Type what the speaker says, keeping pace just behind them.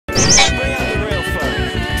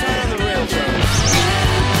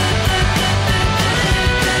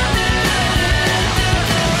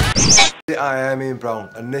Hi, I'm Ian Brown,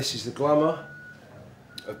 and this is the glamour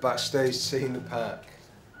of backstage seeing the park.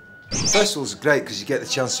 Festivals are great because you get the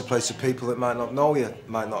chance to play to people that might not know you,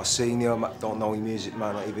 might not have seen you, don't know your music,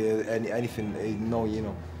 might not even hear anything, even know you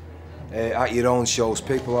know. At your own shows,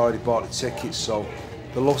 people already bought the tickets, so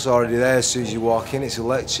the love's already there as soon as you walk in. It's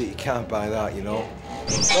electric, you can't buy that, you know.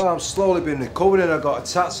 Well, I'm slowly been recovering. I got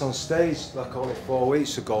attacked on stage like only 4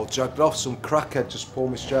 weeks ago, dragged off, some crackhead just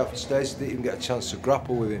pulled me straight off the stage, didn't even get a chance to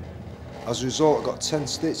grapple with him. As a result, I got 10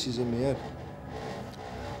 stitches in my head.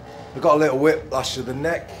 I got a little whiplash of the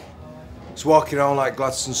neck. I was walking around like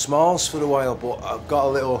Gladstone Smalls for a while, but I've got a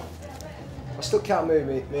little... I still can't move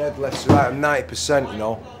my head left to right, I'm 90%, you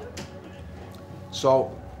know.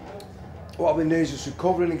 So, what I've been doing is just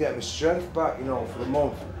recovering and getting my strength back, you know, for the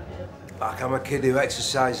month. Like I'm a kid who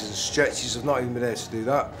exercises and stretches, I've not even been able to do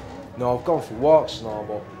that. No, I've gone for walks and all,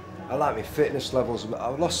 but I like my fitness levels.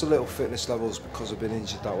 I've lost a little fitness levels because I've been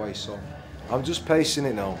injured that way, so I'm just pacing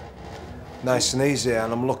it now. Nice and easy,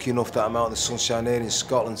 and I'm lucky enough that I'm out in the sunshine here in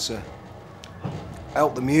Scotland to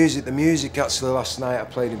help the music. The music actually last night I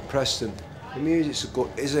played in Preston. The music's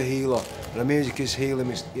is a healer, and the music is healing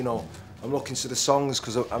me, you know. I'm looking to the songs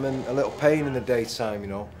because I'm in a little pain in the daytime, you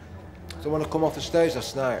know. So when I come off the stage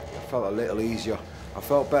last night, I felt a little easier. I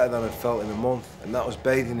felt better than I'd felt in a month, and that was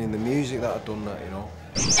bathing in the music that I'd done that, you know.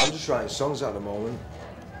 I'm just writing songs at the moment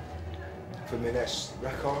for my next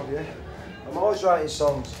record, yeah. I'm always writing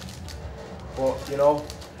songs, but you know,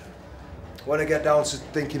 when I get down to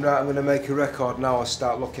thinking, right, I'm going to make a record now, I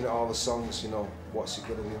start looking at all the songs, you know, what's it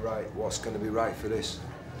going to be right, what's going to be right for this.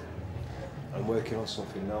 I'm working on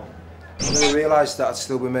something now. And then I realised that I'd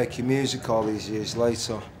still be making music all these years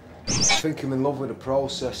later. I think I'm in love with the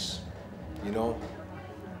process, you know.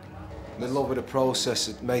 I'm in love with the process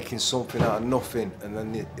of making something out of nothing, and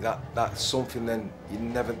then that something, then you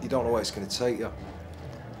don't know where it's going to take you.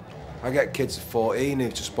 I get kids at 14 who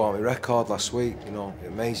just bought me a record last week, you know, it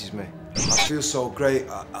amazes me. I feel so great.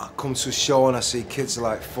 I come to a show and I see kids are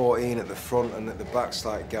like 14 at the front and at the back's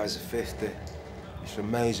like guys are 50. It's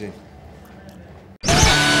amazing.